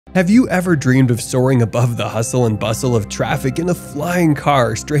Have you ever dreamed of soaring above the hustle and bustle of traffic in a flying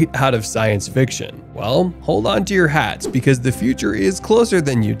car straight out of science fiction? Well, hold on to your hats because the future is closer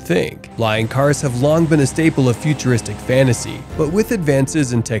than you'd think. Flying cars have long been a staple of futuristic fantasy, but with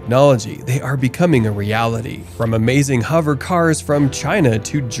advances in technology, they are becoming a reality. From amazing hover cars from China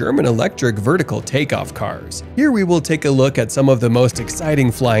to German electric vertical takeoff cars. Here we will take a look at some of the most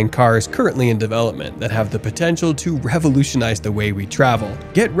exciting flying cars currently in development that have the potential to revolutionize the way we travel.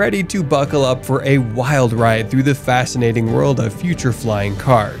 Get ready to buckle up for a wild ride through the fascinating world of future flying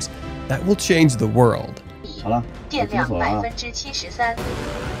cars that will change the world. 好了， 电量73%。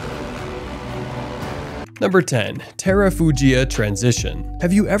 Number 10. Terrafugia Transition.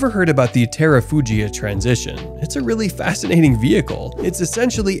 Have you ever heard about the Terrafugia Transition? It's a really fascinating vehicle. It's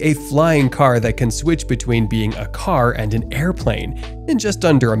essentially a flying car that can switch between being a car and an airplane in just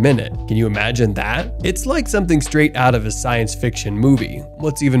under a minute. Can you imagine that? It's like something straight out of a science fiction movie.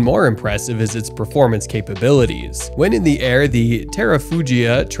 What's even more impressive is its performance capabilities. When in the air, the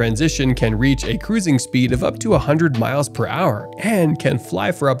Terrafugia Transition can reach a cruising speed of up to 100 miles per hour and can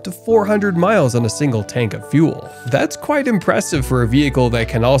fly for up to 400 miles on a single tank of fuel. That's quite impressive for a vehicle that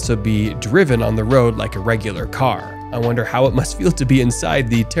can also be driven on the road like a regular car. I wonder how it must feel to be inside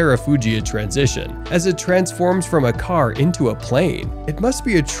the Terrafugia Transition. As it transforms from a car into a plane, it must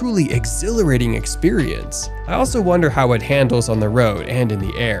be a truly exhilarating experience. I also wonder how it handles on the road and in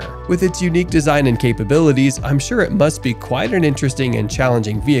the air. With its unique design and capabilities, I'm sure it must be quite an interesting and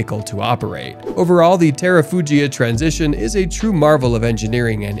challenging vehicle to operate. Overall, the Terrafugia Transition is a true marvel of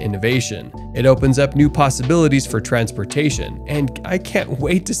engineering and innovation. It opens up new possibilities for transportation, and I can't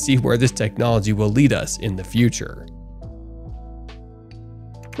wait to see where this technology will lead us in the future.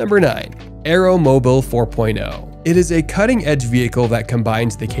 Number 9. AeroMobil 4.0. It is a cutting-edge vehicle that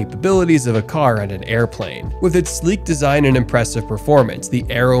combines the capabilities of a car and an airplane. With its sleek design and impressive performance, the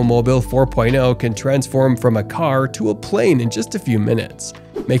AeroMobil 4.0 can transform from a car to a plane in just a few minutes,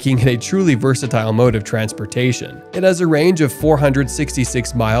 making it a truly versatile mode of transportation. It has a range of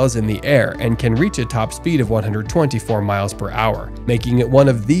 466 miles in the air and can reach a top speed of 124 miles per hour, making it one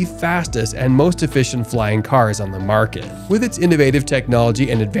of the fastest and most efficient flying cars on the market. With its innovative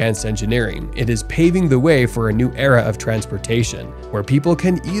technology and advanced engineering, it is paving the way for a new era of transportation, where people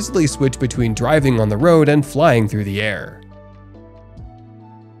can easily switch between driving on the road and flying through the air.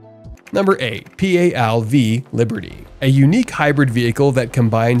 Number 8. PAL-V Liberty. A unique hybrid vehicle that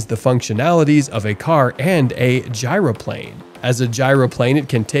combines the functionalities of a car and a gyroplane. As a gyroplane, it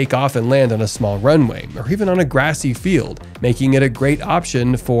can take off and land on a small runway, or even on a grassy field, making it a great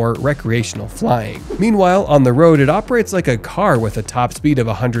option for recreational flying. Meanwhile, on the road, it operates like a car with a top speed of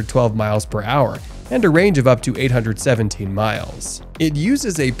 112 miles per hour and a range of up to 817 miles. It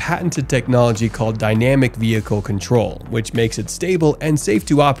uses a patented technology called dynamic vehicle control, which makes it stable and safe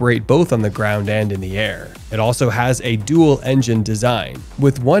to operate both on the ground and in the air. It also has a dual-engine design,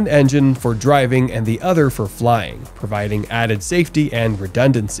 with one engine for driving and the other for flying, providing added safety and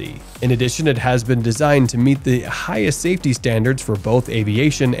redundancy. In addition, it has been designed to meet the highest safety standards for both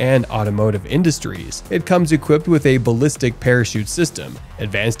aviation and automotive industries. It comes equipped with a ballistic parachute system,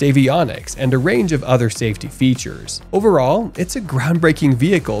 advanced avionics, and a range of other safety features. Overall, it's a groundbreaking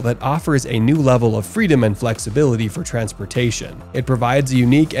vehicle that offers a new level of freedom and flexibility for transportation. It provides a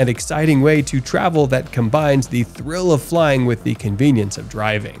unique and exciting way to travel that combines the thrill of flying with the convenience of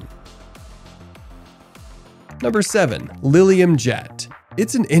driving. Number 7. Lilium Jet.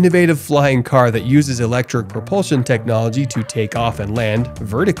 It's an innovative flying car that uses electric propulsion technology to take off and land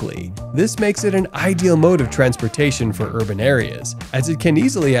vertically. This makes it an ideal mode of transportation for urban areas, as it can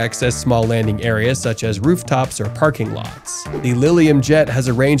easily access small landing areas such as rooftops or parking lots. The Lilium Jet has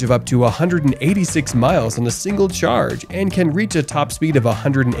a range of up to 186 miles on a single charge and can reach a top speed of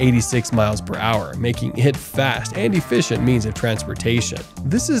 186 miles per hour, making it fast and efficient means of transportation.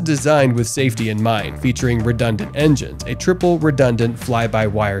 This is designed with safety in mind, featuring redundant engines, a triple redundant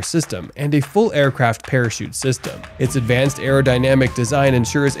fly-by-wire system, and a full aircraft parachute system. Its advanced aerodynamic design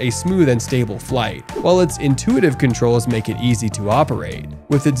ensures a smooth and stable flight, while its intuitive controls make it easy to operate.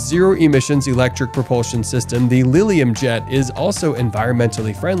 With its zero-emissions electric propulsion system, the Lilium Jet is also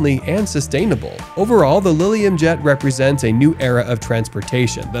environmentally friendly and sustainable. Overall, the Lilium Jet represents a new era of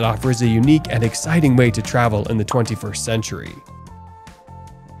transportation that offers a unique and exciting way to travel in the 21st century.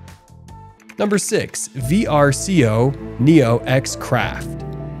 Number 6. VRCO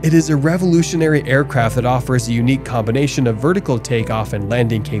NeoXCraft. It is a revolutionary aircraft that offers a unique combination of vertical takeoff and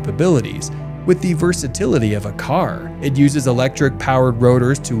landing capabilities, with the versatility of a car. It uses electric-powered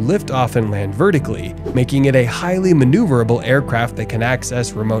rotors to lift off and land vertically, making it a highly maneuverable aircraft that can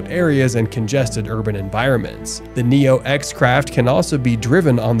access remote areas and congested urban environments. The NeoXCraft can also be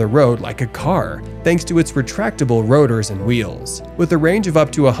driven on the road like a car, thanks to its retractable rotors and wheels. With a range of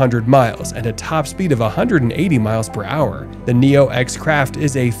up to 100 miles and a top speed of 180 miles per hour, the NeoXCraft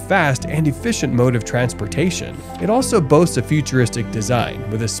is a fast and efficient mode of transportation. It also boasts a futuristic design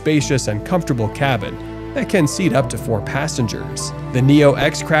with a spacious and comfortable cabin that can seat up to 4 passengers. The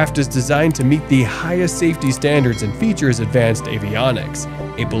NeoXCraft is designed to meet the highest safety standards and features advanced avionics,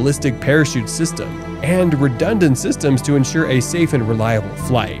 a ballistic parachute system, and redundant systems to ensure a safe and reliable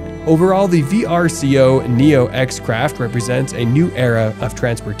flight. Overall, the VRCO NeoXCraft represents a new era of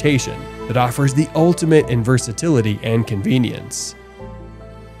transportation that offers the ultimate in versatility and convenience.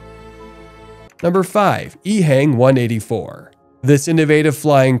 Number 5. EHANG 184. This innovative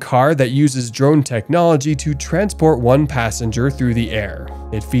flying car that uses drone technology to transport one passenger through the air.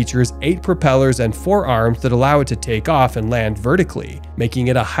 It features 8 propellers and 4 arms that allow it to take off and land vertically, making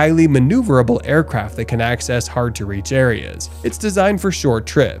it a highly maneuverable aircraft that can access hard-to-reach areas. It's designed for short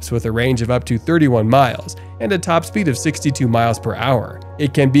trips with a range of up to 31 miles and a top speed of 62 miles per hour.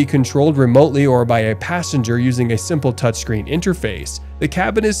 It can be controlled remotely or by a passenger using a simple touchscreen interface. The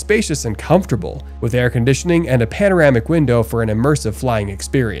cabin is spacious and comfortable, with air conditioning and a panoramic window for an immersive flying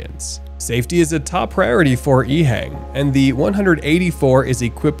experience. Safety is a top priority for EHANG, and the 184 is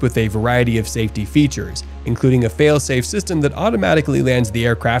equipped with a variety of safety features, including a fail-safe system that automatically lands the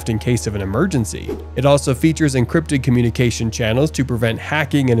aircraft in case of an emergency. It also features encrypted communication channels to prevent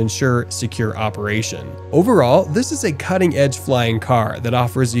hacking and ensure secure operation. Overall, this is a cutting-edge flying car that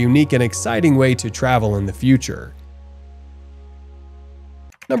offers a unique and exciting way to travel in the future.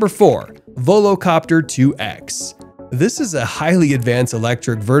 Number 4. Volocopter 2X. This is a highly advanced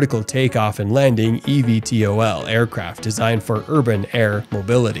electric vertical takeoff and landing (eVTOL) aircraft designed for urban air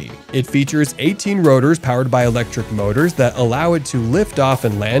mobility. It features 18 rotors powered by electric motors that allow it to lift off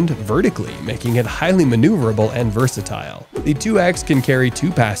and land vertically, making it highly maneuverable and versatile. The 2X can carry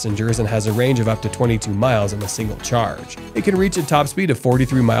 2 passengers and has a range of up to 22 miles in a single charge. It can reach a top speed of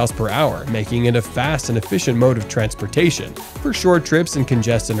 43 miles per hour, making it a fast and efficient mode of transportation for short trips in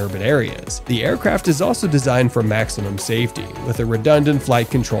congested urban areas. The aircraft is also designed for maximum safety, with a redundant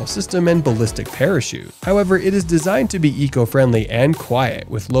flight control system and ballistic parachute. However, it is designed to be eco-friendly and quiet,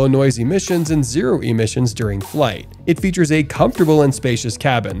 with low noise emissions and 0 emissions during flight. It features a comfortable and spacious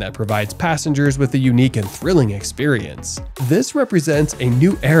cabin that provides passengers with a unique and thrilling experience. This represents a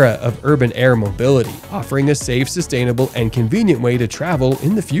new era of urban air mobility, offering a safe, sustainable, and convenient way to travel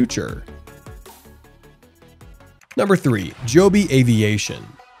in the future. Number 3. Joby Aviation.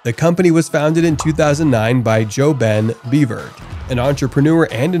 The company was founded in 2009 by Joby Aviation, an entrepreneur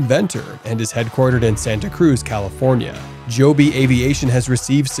and inventor, and is headquartered in Santa Cruz, California. Joby Aviation has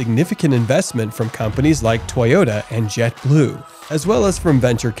received significant investment from companies like Toyota and JetBlue, as well as from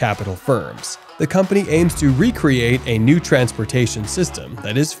venture capital firms. The company aims to recreate a new transportation system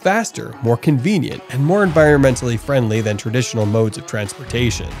that is faster, more convenient, and more environmentally friendly than traditional modes of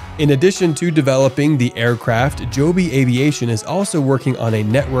transportation. In addition to developing the aircraft, Joby Aviation is also working on a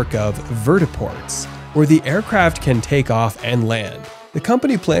network of vertiports, where the aircraft can take off and land. The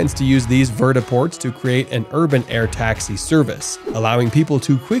company plans to use these vertiports to create an urban air taxi service, allowing people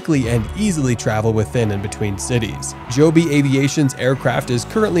to quickly and easily travel within and between cities. Joby Aviation's aircraft is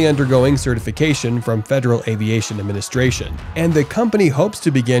currently undergoing certification from Federal Aviation Administration, and the company hopes to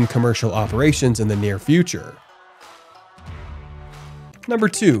begin commercial operations in the near future. Number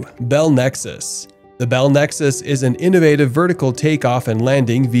 2. Bell Nexus. The Bell Nexus is an innovative vertical takeoff and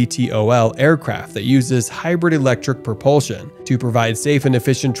landing (VTOL) aircraft that uses hybrid electric propulsion to provide safe and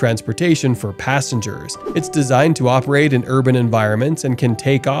efficient transportation for passengers. It's designed to operate in urban environments and can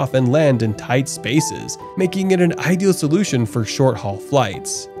take off and land in tight spaces, making it an ideal solution for short-haul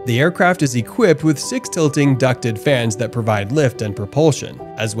flights. The aircraft is equipped with 6 tilting ducted fans that provide lift and propulsion,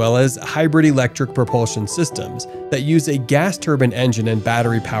 as well as hybrid electric propulsion systems that use a gas turbine engine and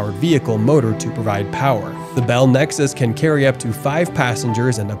battery-powered vehicle motor to provide power. The Bell Nexus can carry up to 5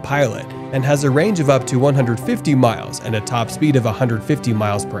 passengers and a pilot, and has a range of up to 150 miles and a top speed of 150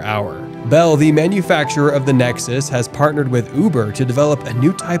 miles per hour. Bell, the manufacturer of the Nexus, has partnered with Uber to develop a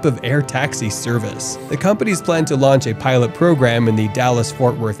new type of air taxi service. The companies plan to launch a pilot program in the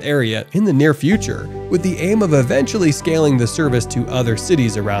Dallas-Fort Worth area in the near future, with the aim of eventually scaling the service to other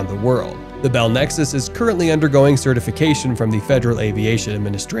cities around the world. The Bell Nexus is currently undergoing certification from the Federal Aviation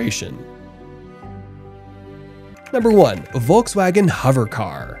Administration. Number 1. Volkswagen Hover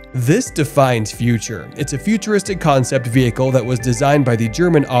Car. This defines future. It's a futuristic concept vehicle that was designed by the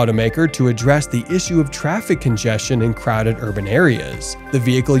German automaker to address the issue of traffic congestion in crowded urban areas. The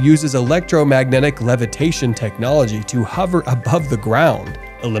vehicle uses electromagnetic levitation technology to hover above the ground,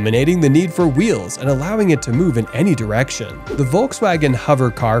 eliminating the need for wheels and allowing it to move in any direction. The Volkswagen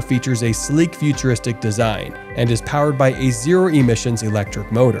Hover Car features a sleek futuristic design and is powered by a zero-emissions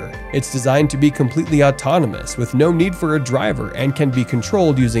electric motor. It's designed to be completely autonomous with no need for a driver and can be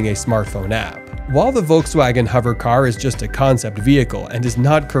controlled using a smartphone app. While the Volkswagen Hover Car is just a concept vehicle and is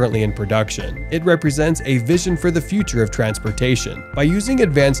not currently in production, it represents a vision for the future of transportation. By using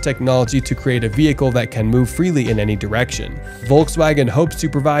advanced technology to create a vehicle that can move freely in any direction, Volkswagen hopes to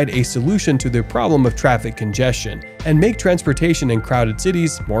provide a solution to the problem of traffic congestion and make transportation in crowded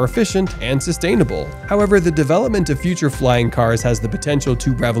cities more efficient and sustainable. However, the development of future flying cars has the potential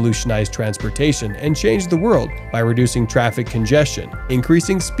to revolutionize transportation and change the world by reducing traffic congestion,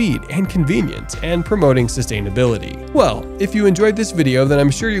 increasing speed and convenience, and promoting sustainability. Well, if you enjoyed this video, then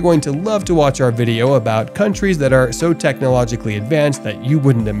I'm sure you're going to love to watch our video about countries that are so technologically advanced that you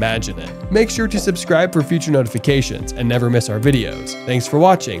wouldn't imagine it. Make sure to subscribe for future notifications and never miss our videos. Thanks for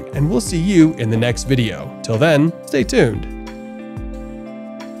watching, and we'll see you in the next video. Till then, stay tuned.